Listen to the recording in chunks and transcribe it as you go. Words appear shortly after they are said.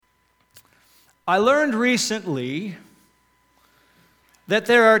I learned recently that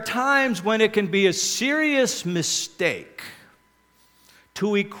there are times when it can be a serious mistake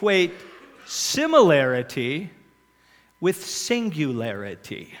to equate similarity with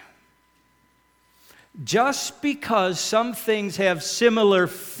singularity. Just because some things have similar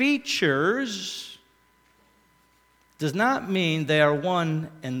features does not mean they are one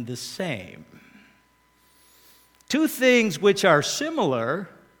and the same. Two things which are similar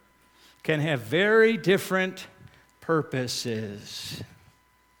can have very different purposes.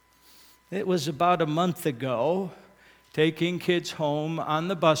 It was about a month ago, taking kids home on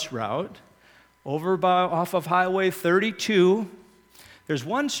the bus route off of Highway 32. There's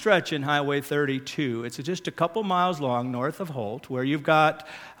one stretch in Highway 32. It's just a couple miles long north of Holt, where you've got,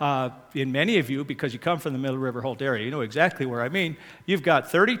 in many of you, because you come from the Middle River Holt area, you know exactly where I mean. You've got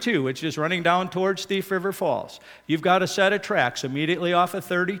 32, which is running down towards Thief River Falls. You've got a set of tracks immediately off of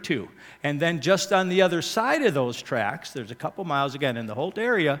 32. And then just on the other side of those tracks, there's a couple miles, again, in the Holt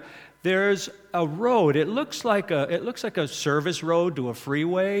area, there's a road. It looks like a service road to a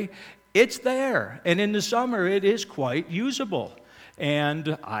freeway. It's there, and in the summer it is quite usable.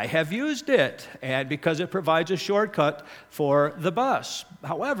 And I have used it, and because it provides a shortcut for the bus.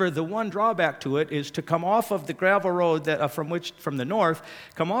 However, the one drawback to it is to come off of the gravel road from the north,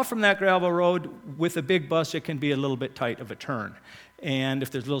 come off from that gravel road with a big bus, it can be a little bit tight of a turn. And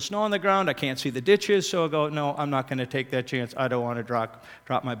if there's a little snow on the ground, I can't see the ditches, so I go, no, I'm not going to take that chance. I don't want to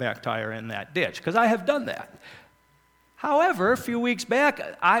drop my back tire in that ditch, because I have done that. However, a few weeks back,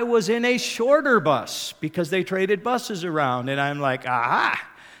 I was in a shorter bus because they traded buses around, and I'm like, aha,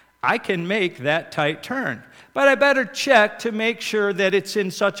 I can make that tight turn. But I better check to make sure that it's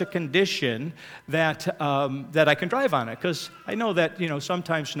in such a condition that I can drive on it, because I know that,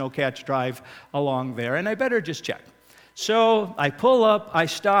 sometimes snowcats drive along there, and I better just check. So I pull up, I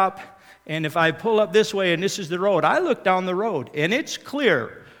stop, and if I pull up this way and this is the road, I look down the road, and it's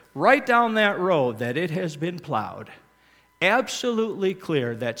clear right down that road that it has been plowed. Absolutely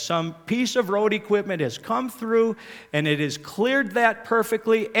clear that some piece of road equipment has come through and it has cleared that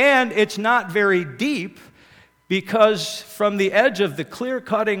perfectly, and it's not very deep because from the edge of the clear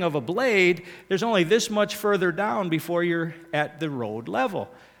cutting of a blade, there's only this much further down before you're at the road level.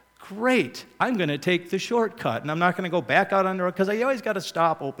 Great, I'm going to take the shortcut, and I'm not going to go back out on the road, because I always got to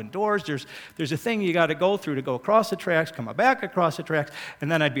stop, open doors. There's a thing you got to go through to go across the tracks, come back across the tracks, and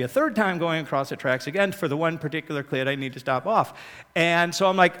then I'd be a third time going across the tracks again for the one particular clit I need to stop off. And so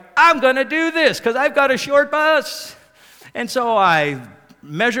I'm like, I'm going to do this, because I've got a short bus. And so I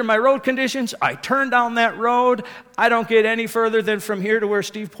measure my road conditions, I turn down that road, I don't get any further than from here to where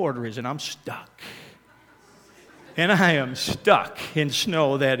Steve Porter is, and I'm stuck. And I am stuck in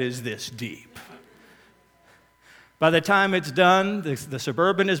snow that is this deep. By the time it's done, the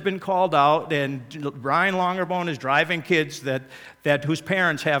Suburban has been called out, and Brian Longerbone is driving kids whose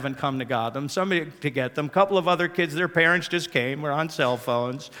parents haven't come to got them, somebody to get them. A couple of other kids, their parents just came, were on cell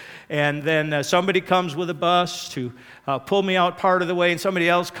phones. And then somebody comes with a bus to pull me out part of the way, and somebody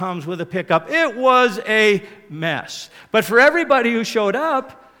else comes with a pickup. It was a mess. But for everybody who showed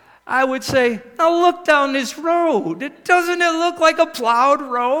up, I would say, now look down this road. Doesn't it look like a plowed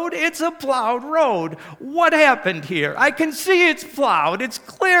road? It's a plowed road. What happened here? I can see it's plowed. It's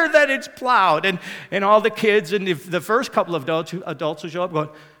clear that it's plowed. And all the kids and the first couple of adults who show up going,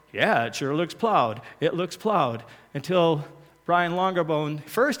 yeah, it sure looks plowed. It looks plowed. Until Brian Longerbone,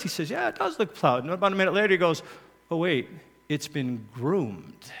 first he says, yeah, it does look plowed. And about a minute later he goes, oh wait, it's been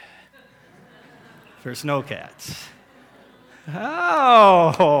groomed for snowcats.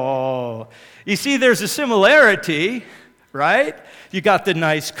 Oh, you see, there's a similarity, right? You got the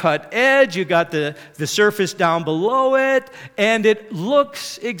nice cut edge, you got the surface down below it, and it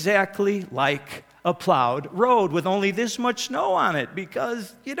looks exactly like a plowed road with only this much snow on it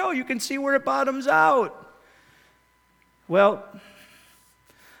because, you can see where it bottoms out. Well,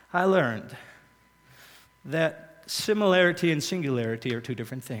 I learned that similarity and singularity are two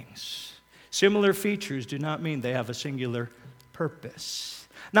different things. Similar features do not mean they have a singular purpose.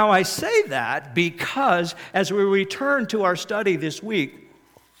 Now, I say that because as we return to our study this week,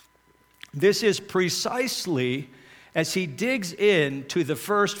 this is precisely as he digs into the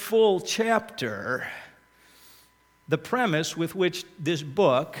first full chapter, the premise with which this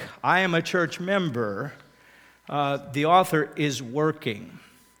book, I Am a Church Member, the author is working.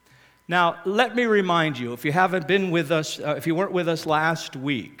 Now, let me remind you, if you haven't been with us, if you weren't with us last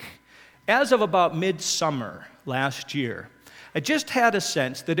week, as of about midsummer last year, I just had a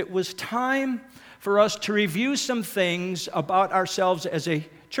sense that it was time for us to review some things about ourselves as a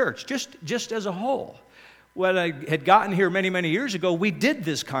church, just as a whole. when I had gotten here many, many years ago, we did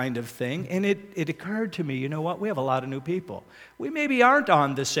this kind of thing, and it occurred to me, you know what, we have a lot of new people. We maybe aren't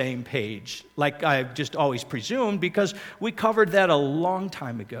on the same page like I've just always presumed, because we covered that a long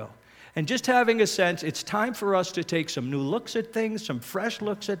time ago. And just having a sense, it's time for us to take some new looks at things, some fresh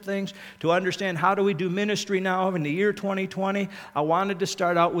looks at things, to understand how do we do ministry now in the year 2020. I wanted to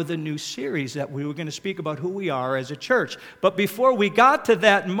start out with a new series that we were going to speak about who we are as a church. But before we got to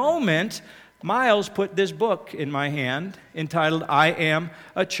that moment, Miles put this book in my hand entitled, I Am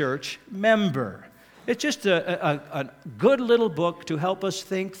a Church Member. It's just a good little book to help us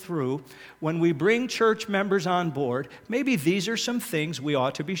think through when we bring church members on board. Maybe these are some things we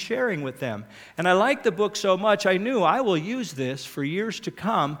ought to be sharing with them. And I like the book so much, I knew I will use this for years to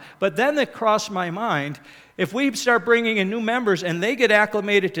come. But then it crossed my mind, if we start bringing in new members and they get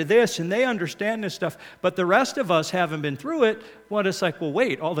acclimated to this and they understand this stuff, but the rest of us haven't been through it, well, it's like, well,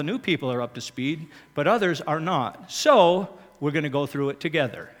 wait, all the new people are up to speed, but others are not. So we're going to go through it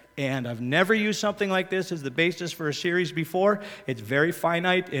together. And I've never used something like this as the basis for a series before. It's very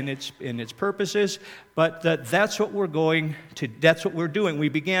finite in its purposes, but that's what we're doing. We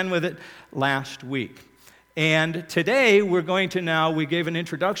began with it last week. And today we gave an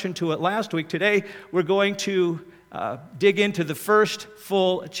introduction to it last week. Today we're going to dig into the first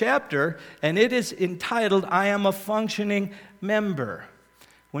full chapter, and it is entitled, I Am a Functioning Member,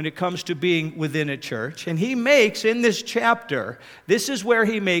 when it comes to being within a church. And he makes, in this chapter, this is where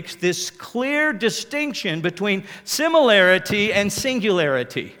he makes this clear distinction between similarity and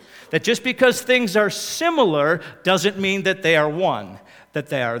singularity. That just because things are similar doesn't mean that they are one, that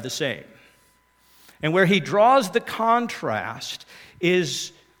they are the same. And where he draws the contrast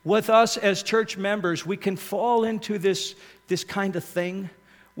is with us as church members, we can fall into this kind of thing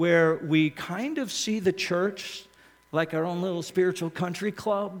where we kind of see the church like our own little spiritual country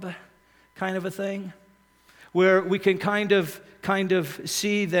club kind of a thing, where we can kind of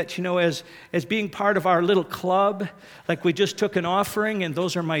see that, as being part of our little club, like we just took an offering and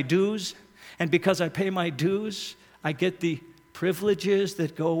those are my dues, and because I pay my dues, I get the privileges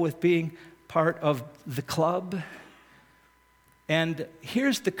that go with being part of the club. And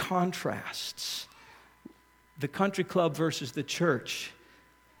here's the contrasts. The country club versus the church.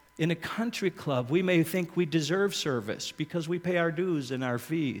 In a country club, we may think we deserve service because we pay our dues and our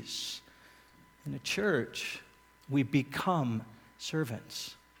fees. In a church, we become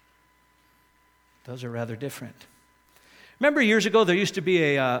servants. Those are rather different. Remember years ago, there used to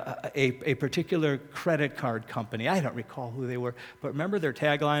be a particular credit card company. I don't recall who they were, but remember their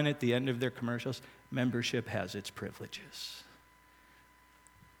tagline at the end of their commercials? Membership has its privileges.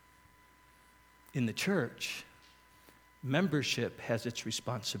 In the church, membership has its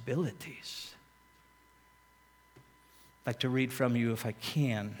responsibilities. I'd like to read from you if I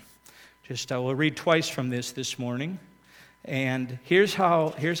can. I will read twice from this morning. And here's how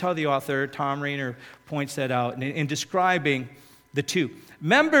the author, Tom Rainer, points that out in describing the two.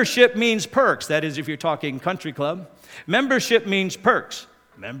 Membership means perks. That is, if you're talking country club. Membership means perks.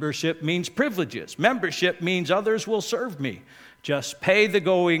 Membership means privileges. Membership means others will serve me. Just pay the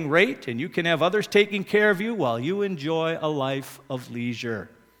going rate, and you can have others taking care of you while you enjoy a life of leisure.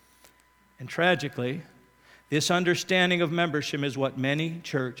 And tragically, this understanding of membership is what many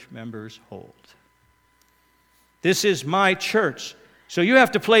church members hold. This is my church, so you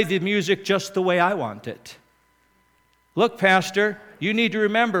have to play the music just the way I want it. Look, Pastor, you need to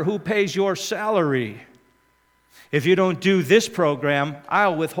remember who pays your salary. If you don't do this program,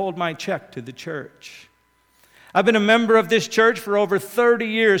 I'll withhold my check to the church. I've been a member of this church for over 30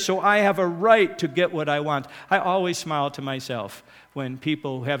 years, so I have a right to get what I want. I always smile to myself when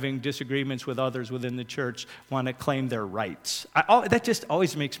people having disagreements with others within the church want to claim their rights. That just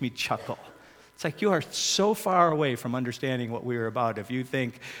always makes me chuckle. It's like you are so far away from understanding what we're about if you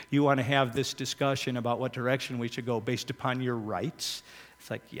think you want to have this discussion about what direction we should go based upon your rights. It's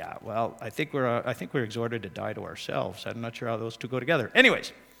like, yeah, well, I think we're exhorted to die to ourselves. I'm not sure how those two go together.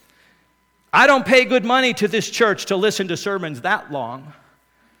 Anyways, I don't pay good money to this church to listen to sermons that long.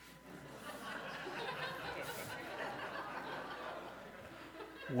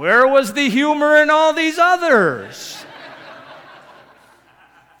 Where was the humor in all these others?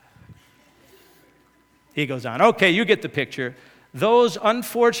 He goes on. Okay, you get the picture. Those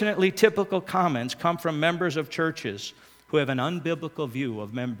unfortunately typical comments come from members of churches who have an unbiblical view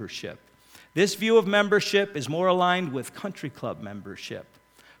of membership. This view of membership is more aligned with country club membership.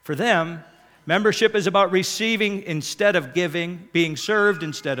 For them, Membership is about receiving instead of giving, being served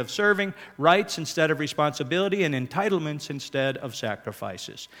instead of serving, rights instead of responsibility, and entitlements instead of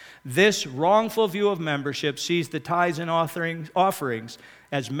sacrifices. This wrongful view of membership sees the tithes and offerings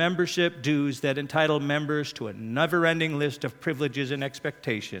as membership dues that entitle members to a never-ending list of privileges and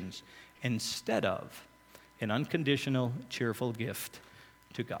expectations instead of an unconditional, cheerful gift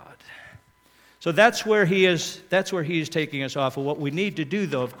to God. So that's where he is taking us off of. What we need to do,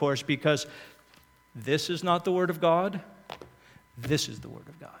 though, of course, because this is not the Word of God, this is the Word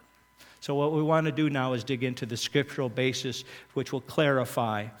of God. So what we want to do now is dig into the scriptural basis, which will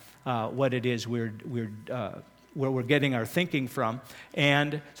clarify what it is where we're getting our thinking from.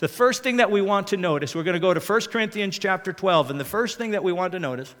 And the first thing that we want to notice, we're going to go to 1 Corinthians chapter 12, and the first thing that we want to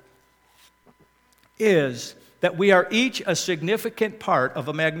notice is that we are each a significant part of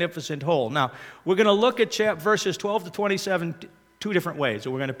a magnificent whole. Now, we're going to look at verses 12 to 27 two different ways.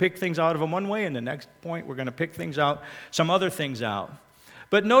 So we're going to pick things out of them one way, and the next point we're going to pick some other things out.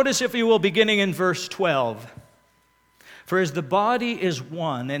 But notice, if you will, beginning in verse 12. For as the body is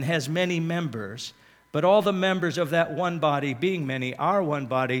one and has many members, but all the members of that one body, being many, are one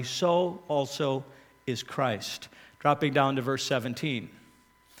body, so also is Christ. Dropping down to verse 17.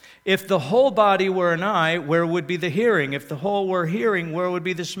 If the whole body were an eye, where would be the hearing? If the whole were hearing, where would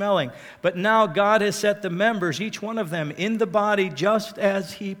be the smelling? But now God has set the members, each one of them, in the body just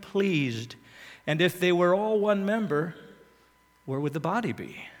as He pleased. And if they were all one member, where would the body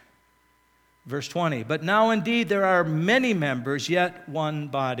be? Verse 20, but now indeed there are many members, yet one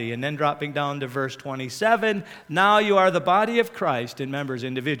body. And then dropping down to verse 27, now you are the body of Christ and members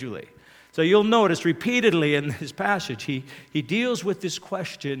individually. So you'll notice repeatedly in this passage, he deals with this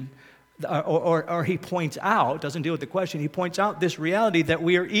question, or he points out, doesn't deal with the question, he points out this reality that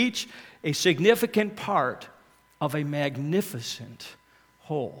we are each a significant part of a magnificent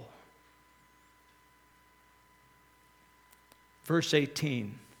whole. Verse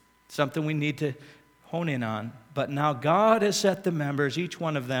 18, something we need to hone in on. But now God has set the members, each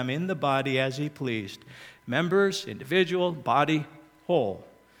one of them, in the body as He pleased. Members, individual, body, whole.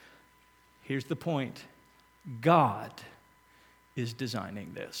 Here's the point. God is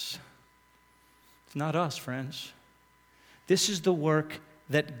designing this. It's not us, friends. This is the work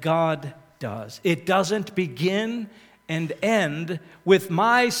that God does. It doesn't begin and end with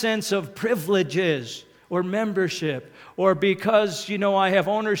my sense of privileges or membership, or because, I have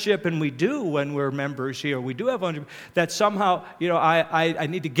ownership, and we do when we're members here. We do have ownership, that somehow, I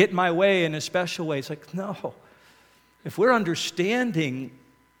need to get my way in a special way. It's like, no. If we're understanding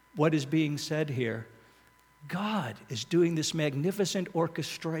what is being said here, God is doing this magnificent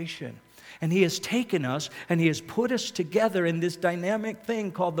orchestration. And He has taken us and He has put us together in this dynamic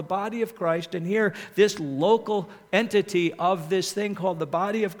thing called the body of Christ. And here, this local entity of this thing called the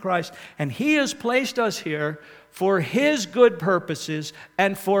body of Christ. And He has placed us here for His good purposes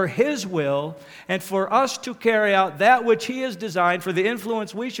and for His will, and for us to carry out that which He has designed for the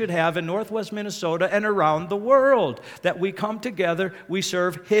influence we should have in Northwest Minnesota and around the world. That we come together, we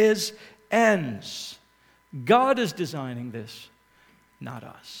serve His ends. God is designing this, not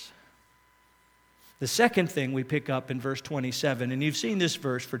us. The second thing we pick up in verse 27, and you've seen this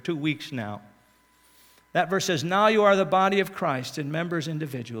verse for 2 weeks now. That verse says, now you are the body of Christ and members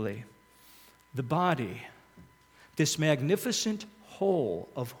individually. The body, this magnificent whole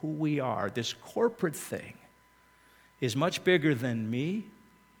of who we are, this corporate thing, is much bigger than me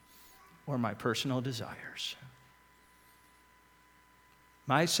or my personal desires.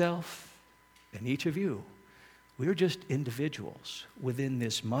 Myself and each of you, we're just individuals within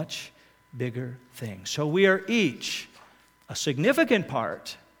this much bigger thing. So we are each a significant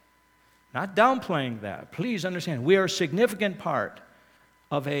part, not downplaying that. Please understand, we are a significant part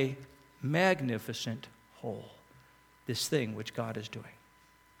of a magnificent whole, this thing which God is doing.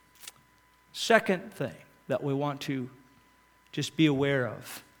 Second thing that we want to just be aware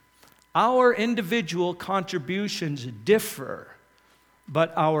of, our individual contributions differ,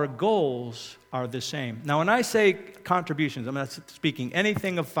 but our goals are the same. Now, when I say contributions, I'm not speaking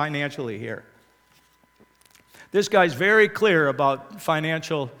anything of financially here. This guy's very clear about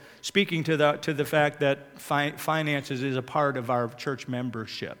financial, speaking to the fact that finances is a part of our church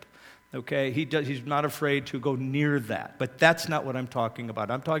membership. Okay, he's not afraid to go near that, but that's not what I'm talking about.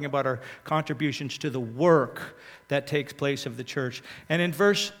 I'm talking about our contributions to the work that takes place of the church. And in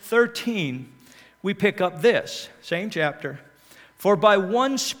verse 13, we pick up this, same chapter. For by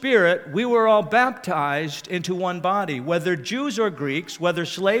one Spirit we were all baptized into one body, whether Jews or Greeks, whether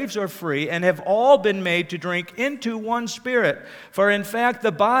slaves or free, and have all been made to drink into one Spirit. For in fact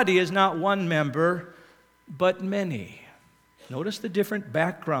the body is not one member, but many. notice the different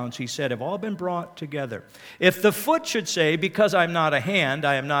backgrounds, he said, have all been brought together. If the foot should say, because I'm not a hand,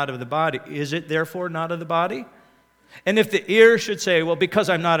 I am not of the body, is it therefore not of the body? And if the ear should say, well, because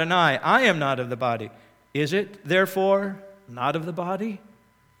I'm not an eye, I am not of the body, is it therefore not of the body?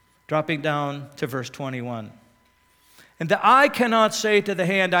 Dropping down to verse 21. And the eye cannot say to the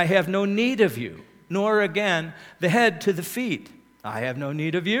hand, I have no need of you, nor again the head to the feet, I have no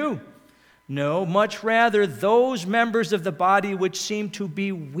need of you. No, much rather, those members of the body which seem to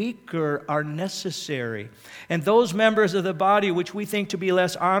be weaker are necessary. And those members of the body which we think to be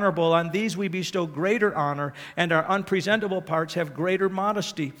less honorable, on these we bestow greater honor, and our unpresentable parts have greater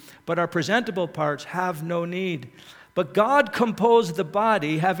modesty, but our presentable parts have no need. But God composed the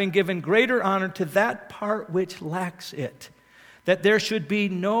body, having given greater honor to that part which lacks it, that there should be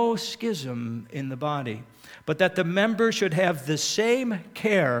no schism in the body, but that the members should have the same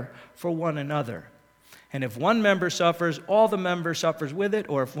care for one another. And if one member suffers, all the members suffers with it,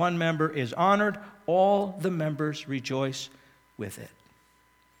 or if one member is honored, all the members rejoice with it.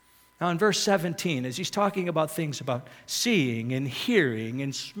 Now in verse 17, as he's talking about things about seeing and hearing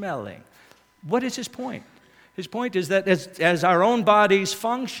and smelling, what is his point? His point is that as our own bodies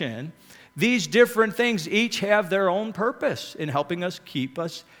function, these different things each have their own purpose in helping to keep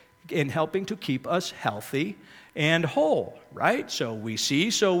us healthy and whole, right? So we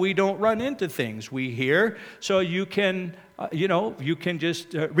see so we don't run into things. We hear so you can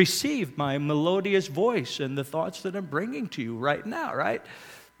just receive my melodious voice and the thoughts that I'm bringing to you right now, right?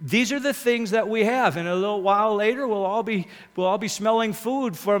 These are the things that we have, and a little while later we'll all be smelling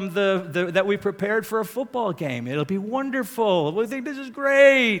food from that we prepared for a football game. It'll be wonderful. We'll think this is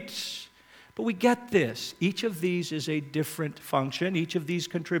great. But we get this. Each of these is a different function. Each of these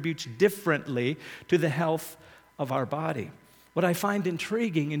contributes differently to the health of our body. What I find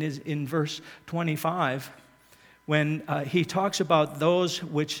intriguing is in verse 25, when he talks about those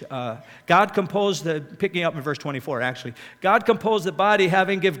which God composed, picking up in verse 24 actually, God composed the body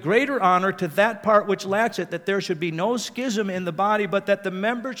having give greater honor to that part which lacks it, that there should be no schism in the body, but that the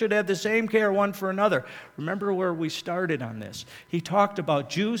members should have the same care one for another. Remember where we started on this. He talked about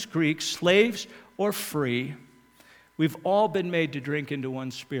Jews, Greeks, slaves or free. We've all been made to drink into one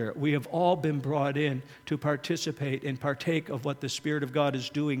spirit. We have all been brought in to participate and partake of what the Spirit of God is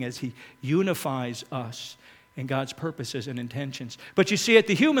doing as he unifies us and God's purposes and intentions. But you see, at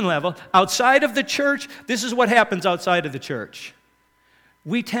the human level, outside of the church, this is what happens outside of the church.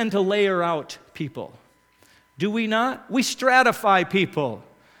 We tend to layer out people. Do we not? We stratify people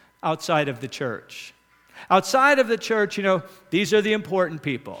outside of the church. Outside of the church, these are the important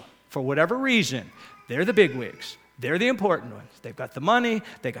people. For whatever reason, they're the bigwigs. They're the important ones. They've got the money,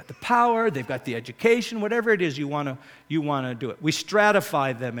 they've got the power, they've got the education, whatever it is you want to do it. We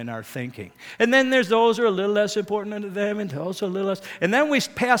stratify them in our thinking. And then there's those who are a little less important to them and those a little less. And then we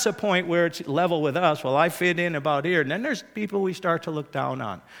pass a point where it's level with us. Well, I fit in about here. And then there's people we start to look down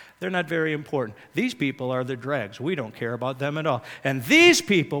on. They're not very important. These people are the dregs. We don't care about them at all. And these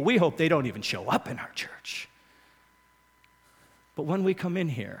people, we hope they don't even show up in our church. But when we come in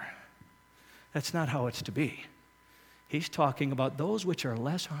here, that's not how it's to be. He's talking about those which are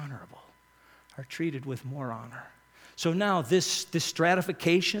less honorable are treated with more honor. So now this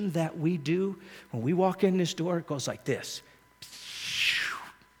stratification that we do, when we walk in this door, it goes like this.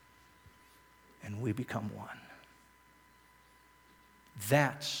 And we become one.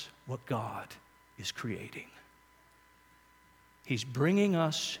 That's what God is creating. He's bringing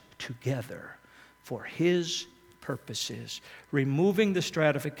us together for his purposes, removing the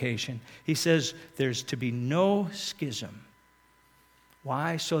stratification. He says there's to be no schism.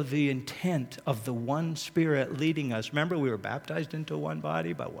 Why? So the intent of the one Spirit leading us, remember we were baptized into one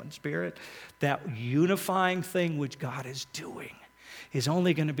body by one Spirit, that unifying thing which God is doing is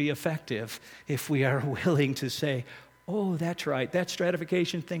only going to be effective if we are willing to say, oh, that's right, that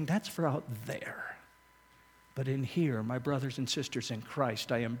stratification thing, that's for out there. But in here, my brothers and sisters in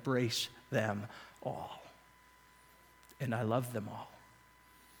Christ, I embrace them all. And I love them all.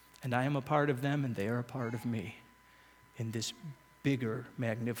 And I am a part of them, and they are a part of me in this bigger,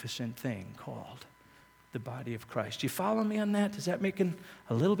 magnificent thing called the body of Christ. Do you follow me on that? Is that making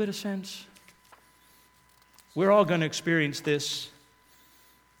a little bit of sense? We're all going to experience this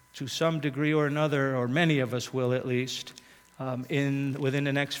to some degree or another, or many of us will at least, within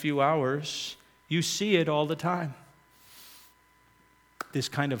the next few hours. You see it all the time. This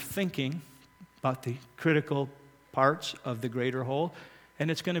kind of thinking about the critical parts of the greater whole,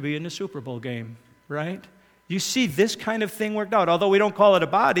 and it's going to be in the Super Bowl game, right? You see this kind of thing worked out. Although we don't call it a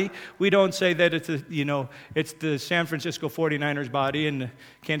body, we don't say that it's the San Francisco 49ers body and the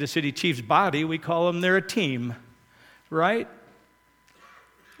Kansas City Chiefs body. We call them, they're a team, right?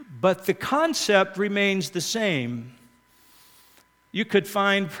 but the concept remains the same. You could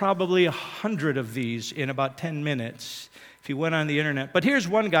find probably 100 of these in about 10 minutes if you went on the internet. But here's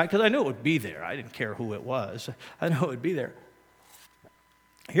one guy, because I knew it would be there. I didn't care who it was. I know it would be there.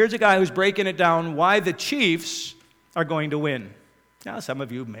 Here's a guy who's breaking it down why the Chiefs are going to win. Now, some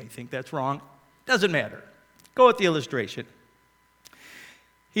of you may think that's wrong. Doesn't matter. Go with the illustration.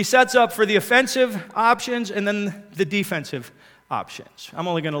 He sets up for the offensive options and then the defensive options. I'm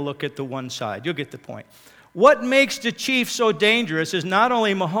only going to look at the one side. You'll get the point. What makes the Chiefs so dangerous is not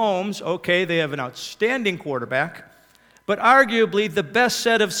only Mahomes, okay, they have an outstanding quarterback, but arguably the best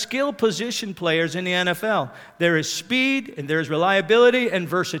set of skill position players in the NFL. There is speed, and there is reliability and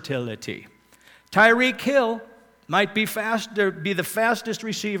versatility. Tyreek Hill might be the fastest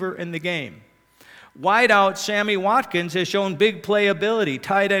receiver in the game. Wideout Sammy Watkins has shown big playability.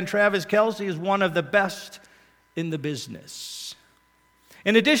 Tight end Travis Kelce is one of the best in the business.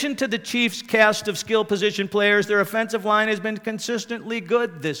 In addition to the Chiefs' cast of skill position players, their offensive line has been consistently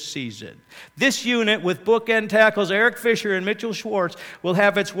good this season. This unit, with bookend tackles Eric Fisher and Mitchell Schwartz, will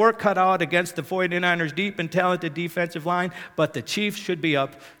have its work cut out against the 49ers' deep and talented defensive line, but the Chiefs should be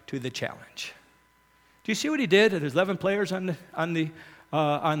up to the challenge. Do you see what he did? There's 11 players on the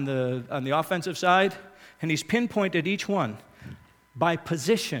offensive side, and he's pinpointed each one by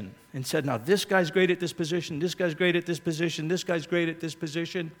position and said, now this guy's great at this position, this guy's great at this position, this guy's great at this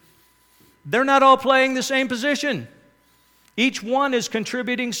position. They're not all playing the same position. Each one is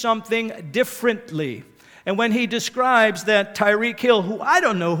contributing something differently. And when he describes that Tyreek Hill, who I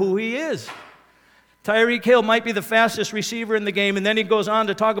don't know who he is, Tyreek Hill might be the fastest receiver in the game, and then he goes on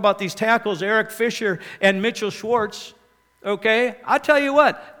to talk about these tackles, Eric Fisher and Mitchell Schwartz. Okay, I tell you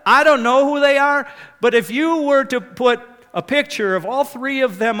what, I don't know who they are, but if you were to put a picture of all three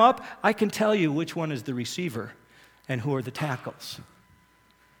of them up, I can tell you which one is the receiver and who are the tackles.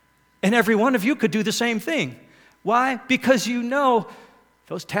 And every one of you could do the same thing. Why? Because you know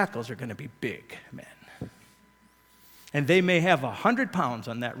those tackles are going to be big men. And they may have 100 pounds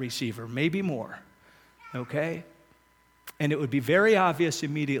on that receiver, maybe more. Okay? And it would be very obvious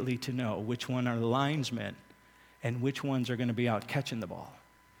immediately to know which one are the linesmen and which ones are going to be out catching the ball.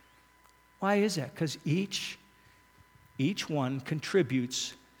 Why is that? Because each one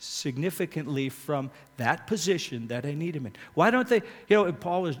contributes significantly from that position that I need him in. Why don't they,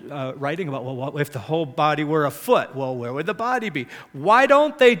 Paul was writing about, well, what if the whole body were a foot? Well, where would the body be? Why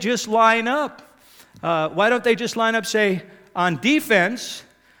don't they just line up? Say, on defense,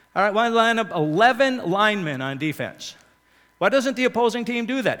 all right, why line up 11 linemen on defense? Why doesn't the opposing team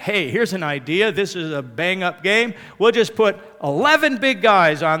do that? Hey, here's an idea. This is a bang-up game. We'll just put 11 big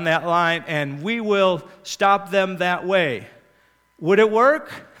guys on that line, and we will stop them that way. Would it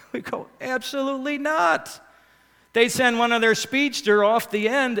work? We go, absolutely not. They send one of their speedster off the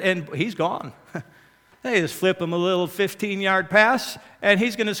end, and he's gone. They just flip him a little 15-yard pass, and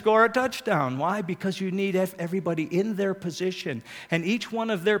he's going to score a touchdown. Why? Because you need everybody in their position, and each one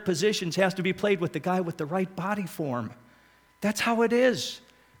of their positions has to be played with the guy with the right body form. That's how it is,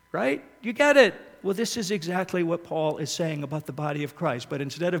 right? You get it. Well, this is exactly what Paul is saying about the body of Christ. But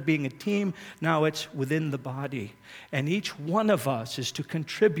instead of being a team, now it's within the body. And each one of us is to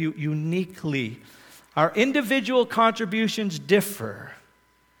contribute uniquely. Our individual contributions differ,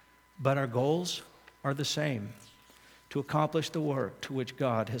 but our goals are the same, to accomplish the work to which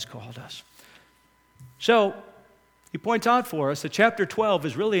God has called us. So, he points out for us that chapter 12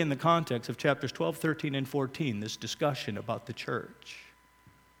 is really in the context of chapters 12, 13, and 14, this discussion about the church.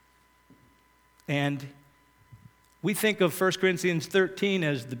 And we think of 1 Corinthians 13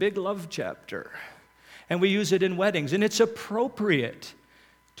 as the big love chapter, and we use it in weddings, and it's appropriate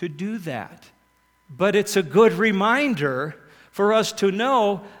to do that. But it's a good reminder for us to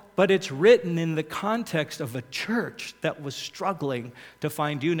know, but it's written in the context of a church that was struggling to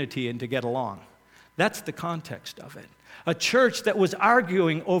find unity and to get along. That's the context of it. A church that was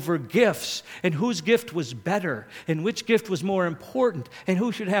arguing over gifts and whose gift was better and which gift was more important and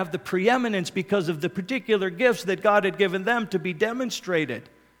who should have the preeminence because of the particular gifts that God had given them to be demonstrated.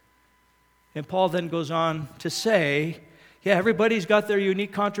 And Paul then goes on to say, yeah, everybody's got their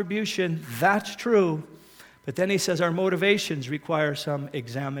unique contribution. That's true. But then he says our motivations require some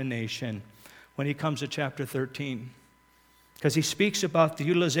examination when he comes to chapter 13. Because he speaks about the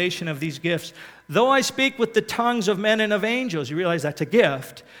utilization of these gifts. Though I speak with the tongues of men and of angels, you realize that's a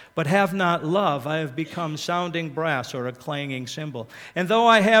gift, but have not love, I have become sounding brass or a clanging cymbal. And though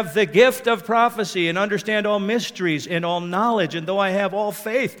I have the gift of prophecy and understand all mysteries and all knowledge, and though I have all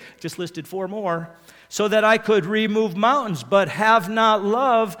faith, just listed 4 more, so that I could remove mountains, but have not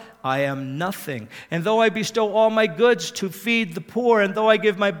love, I am nothing. And though I bestow all my goods to feed the poor, and though I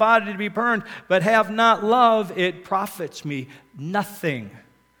give my body to be burned, but have not love, it profits me nothing.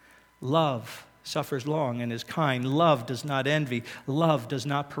 Love suffers long and is kind. Love does not envy. Love does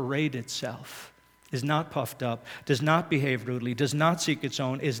not parade itself, is not puffed up, does not behave rudely, does not seek its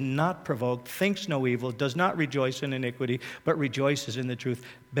own, is not provoked, thinks no evil, does not rejoice in iniquity, but rejoices in the truth,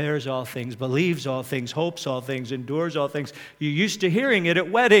 bears all things, believes all things, hopes all things, endures all things. You're used to hearing it at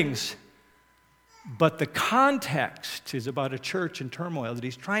weddings. But the context is about a church in turmoil, that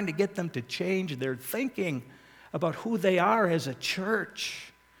he's trying to get them to change their thinking about who they are as a church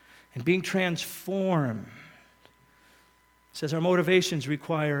and being transformed. It says our motivations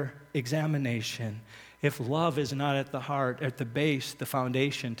require examination. If love is not at the heart, at the base, the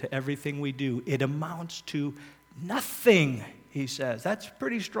foundation to everything we do, it amounts to nothing, he says. That's a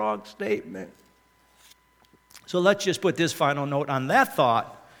pretty strong statement. So let's just put this final note on that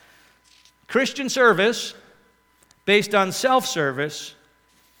thought. Christian service based on self-service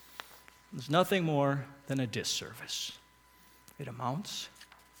is nothing more than a disservice. It amounts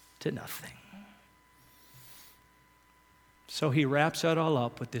to nothing. So he wraps that all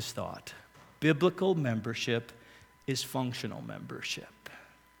up with this thought. Biblical membership is functional membership.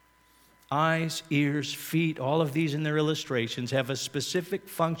 Eyes, ears, feet, all of these in their illustrations have a specific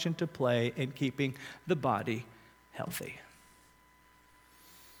function to play in keeping the body healthy.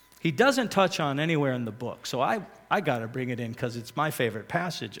 He doesn't touch on anywhere in the book, so I got to bring it in because it's my favorite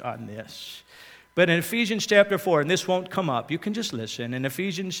passage on this. But in Ephesians chapter 4, and this won't come up, you can just listen. In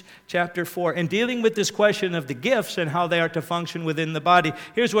Ephesians chapter 4, in dealing with this question of the gifts and how they are to function within the body,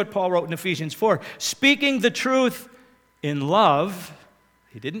 here's what Paul wrote in Ephesians 4. Speaking the truth in love,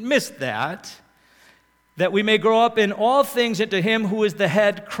 he didn't miss that we may grow up in all things into him who is the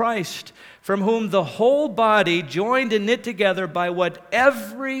head, Christ, from whom the whole body, joined and knit together by what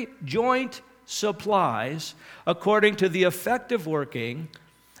every joint supplies, according to the effective working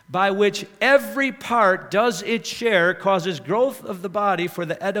by which every part does its share, causes growth of the body for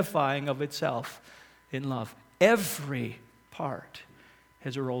the edifying of itself in love. Every part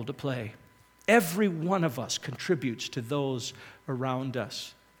has a role to play. Every one of us contributes to those around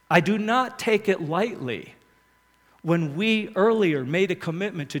us. I do not take it lightly when we earlier made a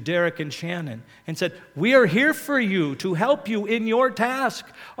commitment to Derek and Shannon and said, we are here for you to help you in your task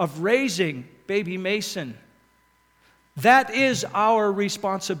of raising baby Mason. That is our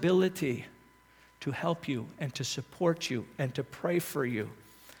responsibility, to help you and to support you and to pray for you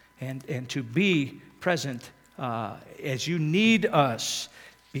and to be present as you need us,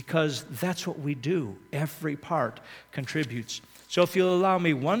 because that's what we do. Every part contributes. So if you'll allow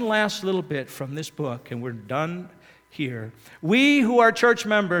me one last little bit from this book, and we're done here. We who are church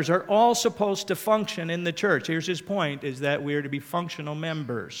members are all supposed to function in the church. Here's his point, is that we are to be functional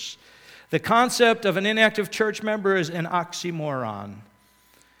members. The concept of an inactive church member is an oxymoron.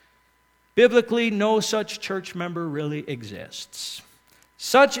 Biblically, no such church member really exists.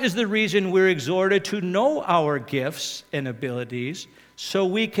 Such is the reason we're exhorted to know our gifts and abilities so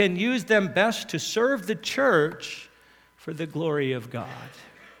we can use them best to serve the church for the glory of God.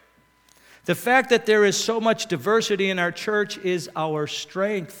 The fact that there is so much diversity in our church is our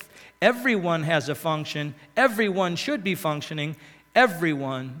strength. Everyone has a function. Everyone should be functioning.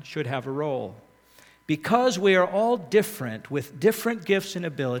 Everyone should have a role. Because we are all different with different gifts and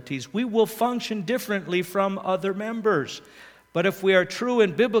abilities, we will function differently from other members. But if we are true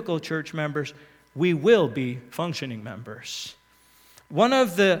and biblical church members, we will be functioning members. One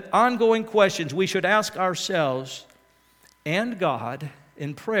of the ongoing questions we should ask ourselves and God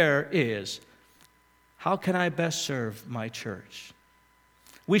in prayer is, how can I best serve my church?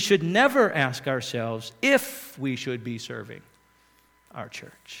 We should never ask ourselves if we should be serving our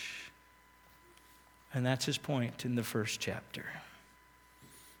church. And that's his point in the first chapter.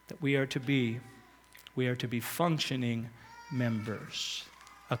 That we are to be functioning members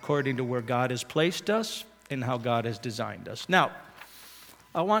according to where God has placed us and how God has designed us. Now,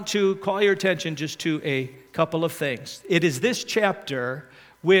 I want to call your attention just to a couple of things. It is this chapter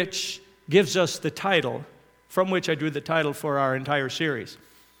which gives us the title, from which I drew the title for our entire series.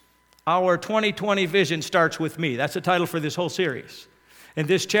 Our 2020 vision starts with me. That's the title for this whole series. And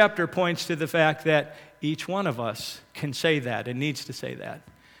this chapter points to the fact that each one of us can say that and needs to say that.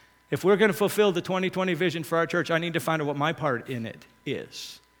 If we're going to fulfill the 2020 vision for our church, I need to find out what my part in it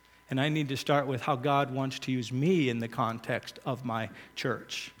is. And I need to start with how God wants to use me in the context of my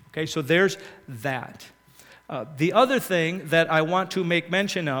church. Okay, so there's that. The other thing that I want to make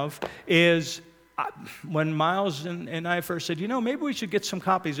mention of is when Miles and I first said, maybe we should get some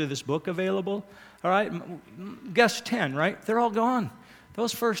copies of this book available. All right, guess 10, right? They're all gone.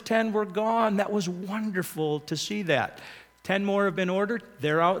 Those first 10 were gone. That was wonderful to see that. 10 more have been ordered.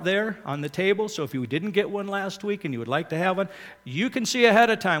 They're out there on the table. So if you didn't get one last week and you would like to have one, you can see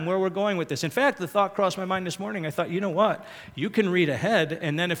ahead of time where we're going with this. In fact, the thought crossed my mind this morning. I thought, you know what? You can read ahead,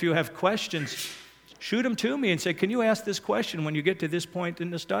 and then if you have questions, shoot them to me and say, can you ask this question when you get to this point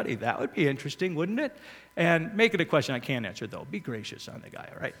in the study? That would be interesting, wouldn't it? And make it a question I can't answer, though. Be gracious on the guy,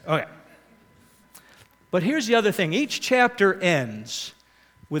 all right? Okay. But here's the other thing. Each chapter ends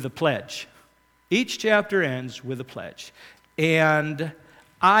with a pledge. Each chapter ends with a pledge. And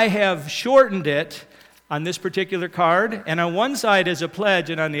I have shortened it on this particular card. And on one side is a pledge,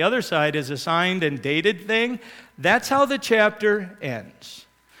 and on the other side is a signed and dated thing. That's how the chapter ends.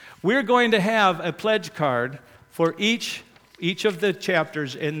 We're going to have a pledge card for each of the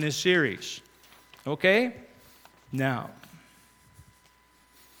chapters in this series. Okay? Now,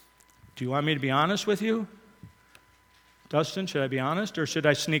 do you want me to be honest with you? Dustin, should I be honest or should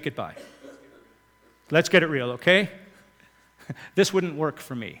I sneak it by? Let's get it real, okay? This wouldn't work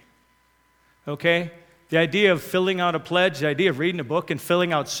for me, okay? The idea of filling out a pledge, the idea of reading a book and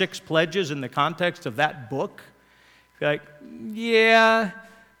filling out 6 pledges in the context of that book, you're like, yeah,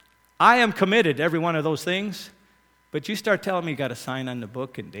 I am committed to every one of those things, but you start telling me you got to sign on the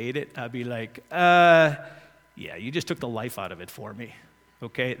book and date it, I'd be like, yeah, you just took the life out of it for me,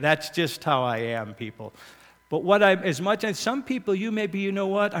 okay? That's just how I am, people. But as much as some people, you may be, you know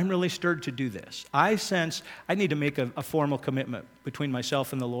what, I'm really stirred to do this. I sense I need to make a formal commitment between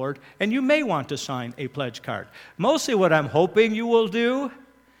myself and the Lord, and you may want to sign a pledge card. Mostly what I'm hoping you will do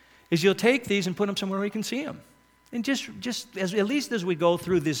is you'll take these and put them somewhere where you can see them. And just at least as we go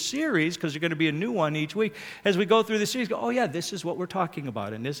through this series, because there's going to be a new one each week, as we go through this series, go, oh yeah, this is what we're talking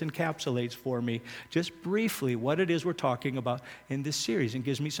about, and this encapsulates for me just briefly what it is we're talking about in this series, and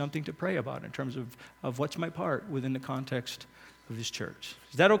gives me something to pray about in terms of what's my part within the context of this church.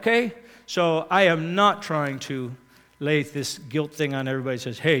 Is that okay? So I am not trying to lay this guilt thing on everybody that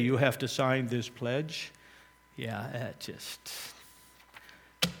says, hey, you have to sign this pledge. Yeah, it just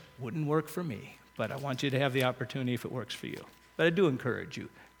wouldn't work for me. But I want you to have the opportunity if it works for you. But I do encourage you.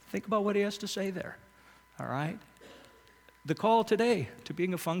 Think about what he has to say there. All right? The call today to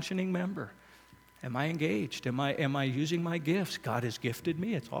being a functioning member. Am I engaged? Am I using my gifts? God has gifted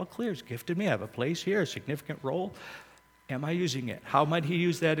me. It's all clear. He's gifted me. I have a place here, a significant role. Am I using it? How might he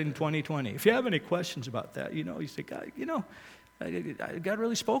use that in 2020? If you have any questions about that, you say, God, God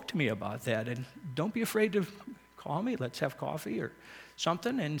really spoke to me about that. And don't be afraid to call me. Let's have coffee or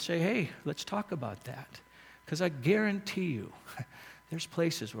something and say, hey, let's talk about that. Because I guarantee you, there's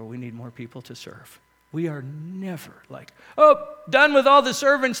places where we need more people to serve. We are never like, oh, done with all the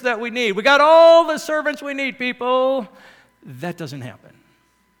servants that we need. We got all the servants we need, people. That doesn't happen.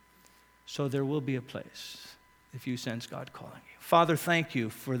 So there will be a place if you sense God calling you. Father, thank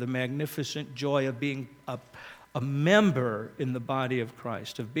you for the magnificent joy of being a member in the body of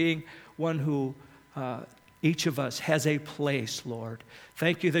Christ, of being one who each of us has a place, Lord.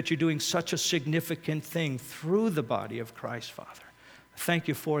 Thank you that you're doing such a significant thing through the body of Christ, Father. Thank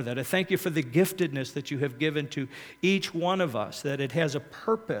you for that. I thank you for the giftedness that you have given to each one of us, that it has a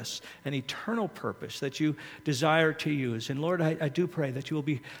purpose, an eternal purpose that you desire to use. And Lord, I do pray that you will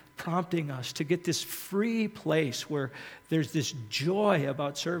be prompting us to get this free place where there's this joy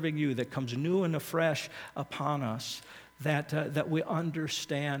about serving you that comes new and afresh upon us, that we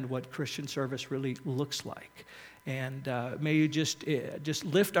understand what Christian service really looks like. And may you just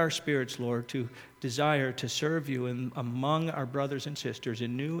lift our spirits, Lord, to desire to serve you among our brothers and sisters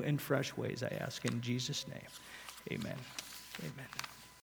in new and fresh ways, I ask in Jesus' name. Amen. Amen.